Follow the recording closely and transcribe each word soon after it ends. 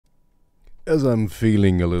As I'm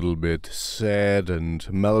feeling a little bit sad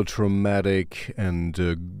and melodramatic and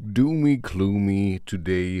doomy gloomy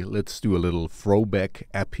today, let's do a little throwback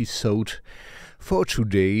episode for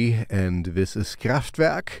today. And this is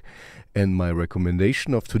Kraftwerk. And my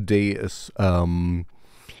recommendation of today is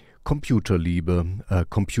Computerliebe,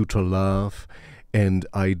 Computer Love. And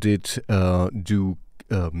I did do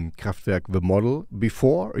Kraftwerk The Model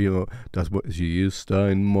before, sie ist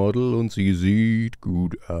ein Model und sie sieht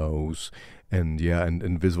gut aus. And yeah,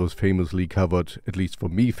 and this was famously covered, at least for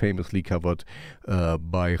me, famously covered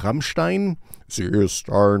by Rammstein. Sie ist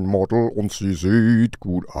ein Model und sie sieht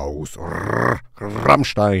gut aus.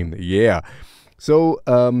 Rammstein, yeah. So,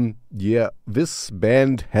 this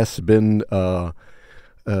band has been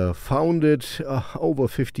founded over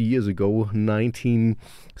 50 years ago,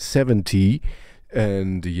 1970.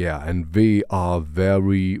 And they are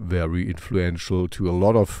very, very influential to a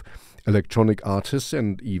lot of electronic artists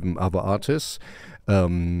and even other artists.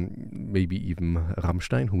 Maybe even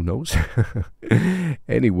Rammstein, who knows?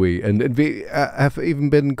 Anyway, and they have even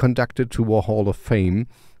been conducted to a Hall of Fame.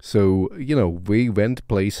 So, they went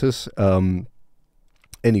places.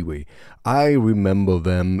 Anyway, I remember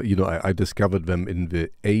them, I discovered them in the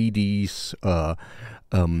 80s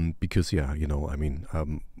because,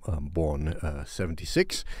 born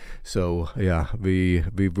 76, so we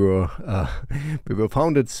were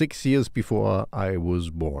founded 6 years before I was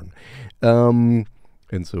born, and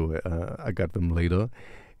so I got them later.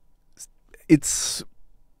 It's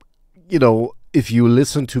if you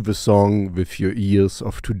listen to the song with your ears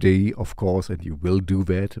of today, of course, and you will do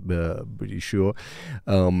that, pretty sure,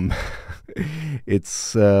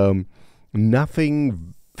 it's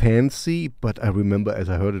nothing fancy, but I remember as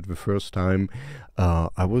I heard it the first time,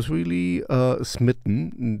 I was really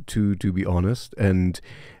smitten, to be honest.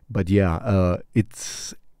 But it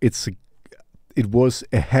was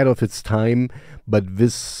ahead of its time. But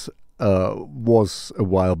this was a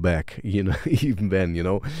while back, even then,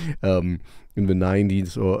 in the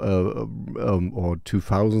 90s or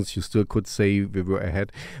 2000s, you still could say we were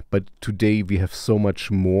ahead. But today we have so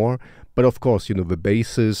much more. But of course, the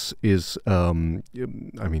basis is, some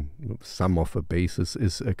of the basis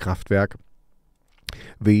is Kraftwerk.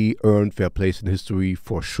 They earned their place in history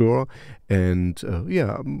for sure. And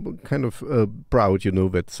I'm kind of proud,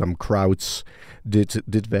 that some crowds did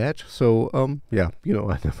that. So, I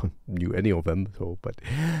never knew any of them, but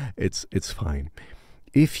it's fine.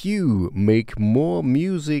 If you make more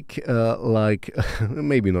music like,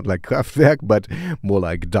 maybe not like Kraftwerk, but more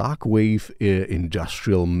like Darkwave,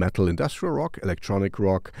 industrial metal, industrial rock, electronic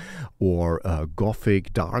rock, or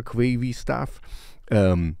gothic, dark wavy stuff,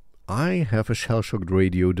 I have a Shellshocked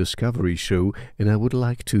Radio discovery show and I would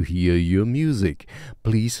like to hear your music.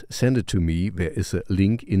 Please send it to me. There is a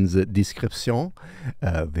link in the description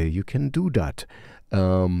where you can do that.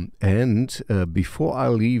 And before I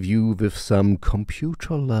leave you with some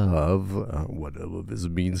computer love, whatever this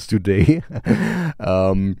means today,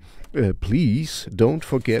 please don't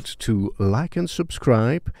forget to like and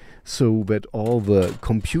subscribe so that all the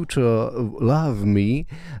computer love me,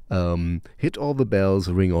 hit all the bells,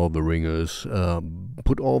 ring all the ringers,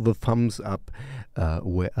 put all the thumbs up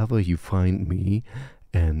wherever you find me.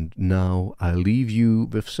 And now I leave you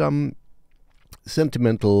with some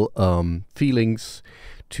sentimental feelings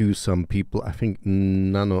to some people. I think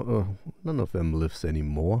none of them lives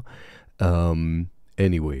anymore.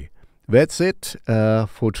 Anyway, that's it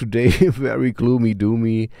for today. Very gloomy,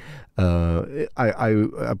 doomy.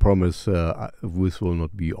 I promise this will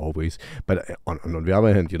not be always. But on the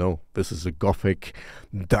other hand, this is a gothic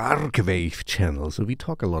Darkwave channel, so we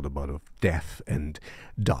talk a lot about death and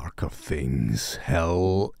darker things.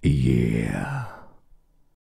 Hell yeah.